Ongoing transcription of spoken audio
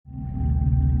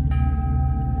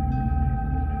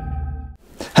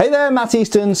Hey there, Matt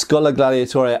Easton, Schola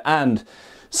Gladiatoria, and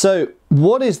so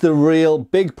what is the real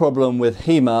big problem with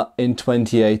HEMA in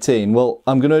 2018? Well,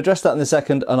 I'm going to address that in a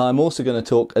second, and I'm also going to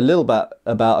talk a little bit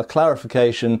about a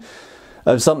clarification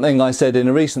of something I said in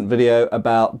a recent video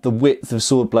about the width of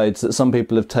sword blades that some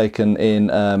people have taken in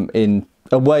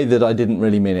a way that I didn't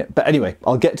really mean it. But anyway,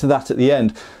 I'll get to that at the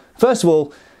end. First of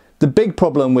all, the big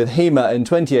problem with HEMA in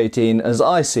 2018, as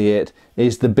I see it,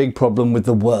 is the big problem with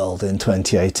the world in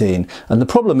 2018. And the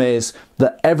problem is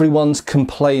that everyone's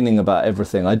complaining about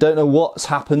everything. I don't know what's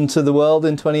happened to the world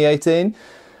in 2018.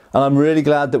 And I'm really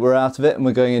glad that we're out of it and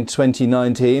we're going into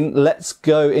 2019. Let's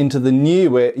go into the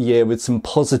new year with some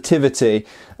positivity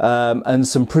and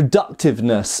some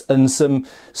productiveness and some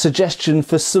suggestion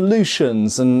for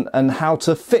solutions and how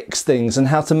to fix things and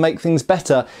how to make things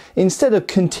better instead of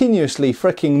continuously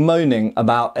fricking moaning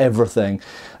about everything.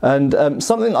 And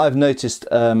something I've noticed,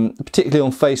 particularly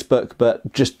on Facebook,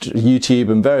 but just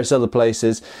YouTube and various other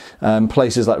places,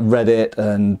 places like Reddit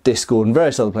and Discord and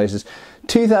various other places,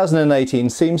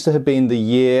 2018 seems to have been the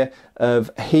year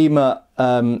of HEMA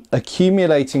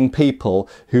accumulating people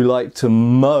who like to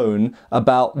moan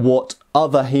about what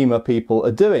other HEMA people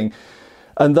are doing.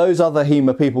 And those other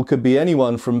HEMA people could be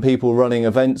anyone from people running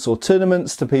events or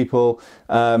tournaments to people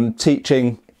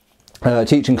teaching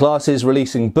classes,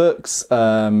 releasing books,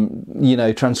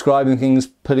 transcribing things,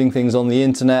 putting things on the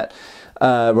internet,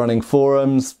 running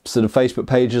forums, sort of Facebook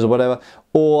pages or whatever,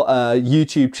 or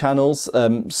YouTube channels,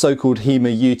 so-called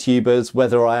HEMA YouTubers,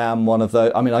 whether I am one of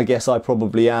those. I mean, I guess I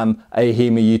probably am a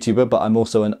HEMA YouTuber, but I'm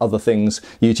also an other things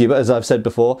YouTuber. As I've said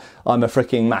before, I'm a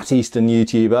freaking Matt Easton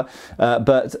YouTuber.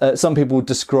 But some people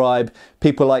describe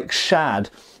people like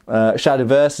Shadiversity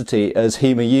as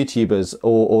HEMA YouTubers,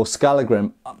 or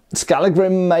Scalagrim.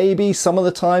 Scalagrim maybe some of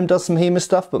the time does some HEMA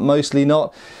stuff, but mostly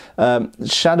not.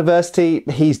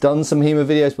 Shadiversity, he's done some HEMA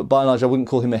videos, but by and large I wouldn't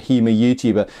call him a HEMA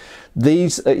YouTuber.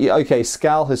 Okay,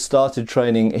 Scal has started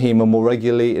training HEMA more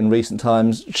regularly in recent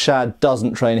times. Shad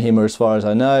doesn't train HEMA as far as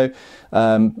I know.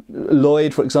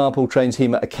 Lloyd, for example, trains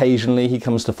HEMA occasionally. He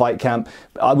comes to fight camp.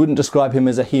 I wouldn't describe him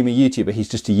as a HEMA YouTuber, he's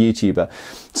just a YouTuber.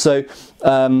 So,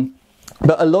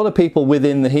 but a lot of people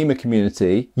within the HEMA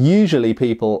community, usually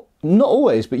people, not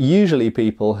always, but usually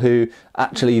people who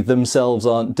actually themselves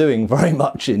aren't doing very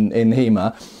much in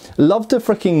HEMA, love to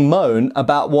freaking moan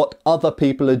about what other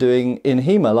people are doing in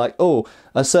HEMA. Like, oh,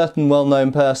 a certain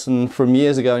well-known person from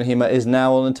years ago in HEMA is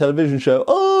now on a television show.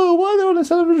 Oh, why are they on a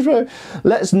television show?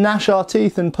 Let's gnash our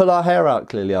teeth and pull our hair out.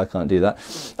 Clearly, I can't do that.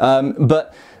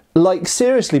 But like,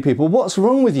 seriously, people, what's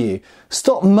wrong with you?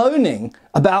 Stop moaning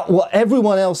about what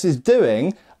everyone else is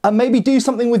doing and maybe do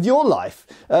something with your life.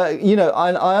 I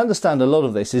understand a lot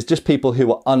of this is just people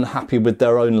who are unhappy with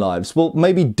their own lives. Well,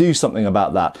 maybe do something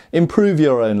about that. Improve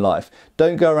your own life.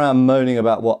 Don't go around moaning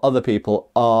about what other people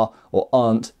are or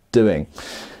aren't doing.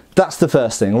 That's the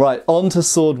first thing. Right, on to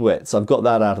sword widths. I've got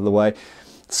that out of the way.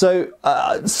 So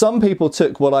some people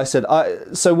took what I said.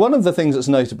 So one of the things that's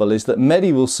notable is that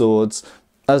medieval swords,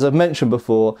 as I've mentioned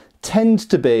before, tend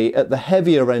to be at the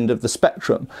heavier end of the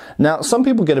spectrum. Now, some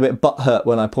people get a bit butthurt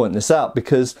when I point this out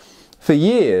because for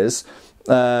years,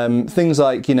 things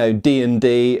like,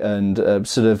 D&D and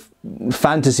sort of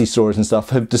fantasy stories and stuff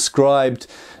have described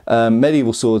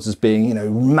medieval swords as being,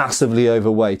 massively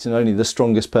overweight and only the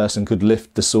strongest person could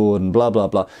lift the sword and blah, blah,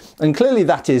 blah. And clearly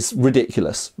that is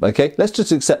ridiculous, okay? Let's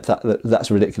just accept that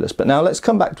that's ridiculous. But now let's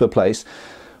come back to a place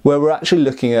where we're actually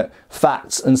looking at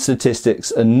facts and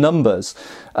statistics and numbers.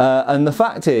 And the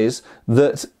fact is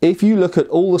that if you look at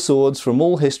all the swords from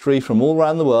all history, from all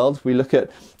around the world, we look at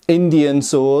Indian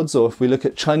swords, or if we look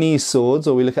at Chinese swords,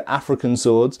 or we look at African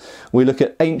swords, we look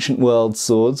at ancient world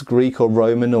swords, Greek or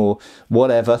Roman or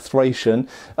whatever, Thracian,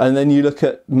 and then you look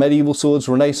at medieval swords,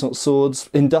 Renaissance swords,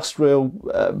 industrial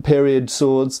period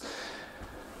swords,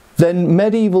 then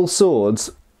medieval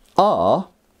swords are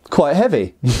quite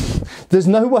heavy. There's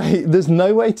no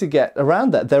way to get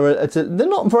around that. They're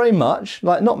not very much,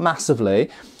 like not massively,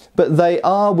 but they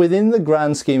are within the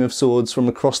grand scheme of swords from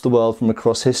across the world, from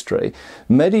across history.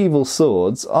 Medieval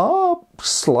swords are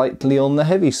slightly on the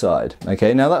heavy side.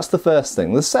 Okay, now that's the first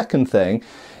thing. The second thing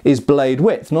is blade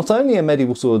width. Not only are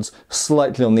medieval swords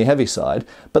slightly on the heavy side,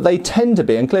 but they tend to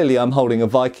be, and clearly I'm holding a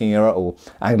Viking era or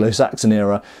Anglo-Saxon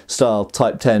era style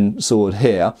Type 10 sword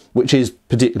here, which is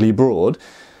particularly broad.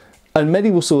 And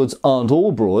medieval swords aren't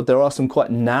all broad. There are some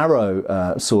quite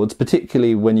narrow swords,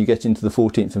 particularly when you get into the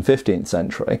 14th and 15th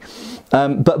century.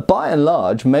 But by and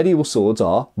large, medieval swords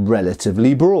are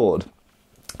relatively broad.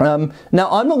 Now,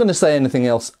 I'm not going to say anything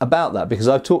else about that because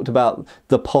I've talked about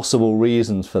the possible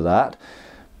reasons for that.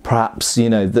 perhaps, you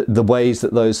know, the ways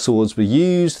that those swords were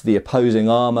used, the opposing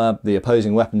armour, the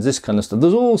opposing weapons, this kind of stuff.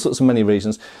 There's all sorts of many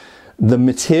reasons. The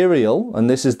material, and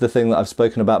this is the thing that I've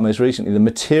spoken about most recently, the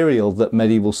material that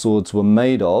medieval swords were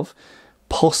made of,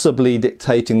 possibly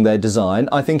dictating their design.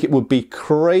 I think it would be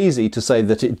crazy to say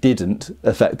that it didn't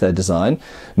affect their design.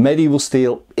 Medieval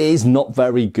steel is not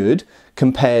very good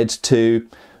compared to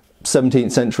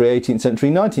 17th century, 18th century,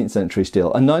 19th century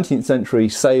steel. A 19th century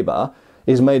sabre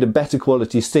is made of better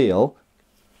quality steel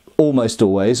almost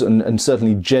always, and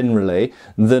certainly generally,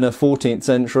 than a 14th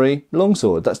century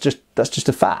longsword. That's just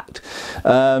a fact.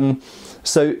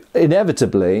 So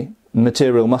inevitably,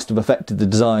 material must have affected the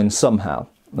design somehow.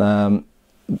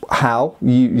 How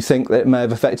you think that it may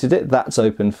have affected it, that's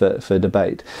open for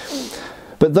debate.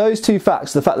 But those two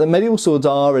facts, the fact that medieval swords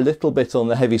are a little bit on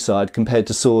the heavy side compared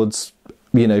to swords,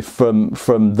 you know,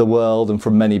 from the world and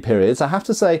from many periods, I have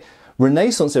to say,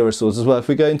 Renaissance era swords as well, if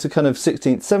we go into kind of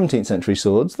 16th, 17th century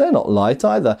swords, they're not light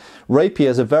either.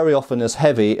 Rapiers are very often as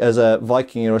heavy as a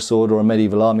Viking era sword or a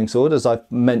medieval arming sword, as I've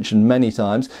mentioned many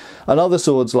times. And other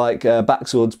swords like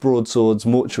backswords, broadswords,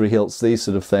 mortuary hilts, these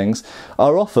sort of things,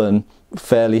 are often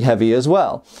fairly heavy as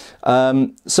well.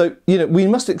 So, you know, we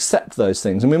must accept those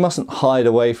things and we mustn't hide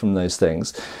away from those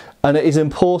things. And it is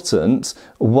important,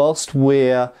 whilst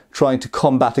we're trying to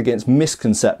combat against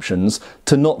misconceptions,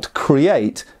 to not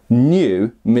create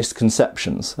new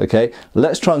misconceptions, okay?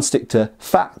 Let's try and stick to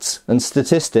facts and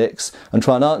statistics and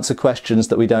try and answer questions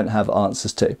that we don't have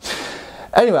answers to.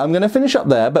 Anyway, I'm going to finish up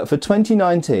there, but for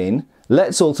 2019,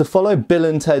 let's all, to follow Bill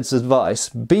and Ted's advice,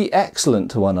 be excellent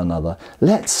to one another.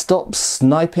 Let's stop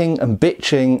sniping and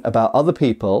bitching about other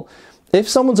people. If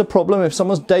someone's a problem, if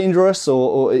someone's dangerous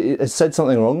or has said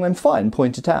something wrong, then fine,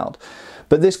 point it out.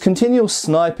 But this continual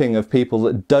sniping of people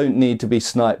that don't need to be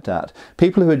sniped at,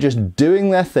 people who are just doing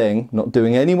their thing, not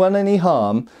doing anyone any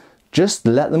harm, just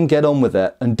let them get on with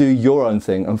it and do your own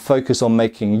thing and focus on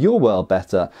making your world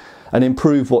better and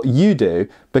improve what you do,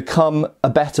 become a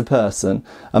better person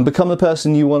and become the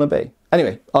person you want to be.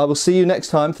 Anyway, I will see you next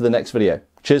time for the next video.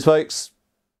 Cheers, folks.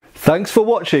 Thanks for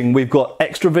watching. We've got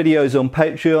extra videos on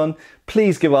Patreon.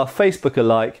 Please give our Facebook a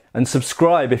like and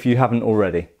subscribe if you haven't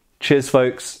already. Cheers,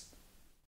 folks.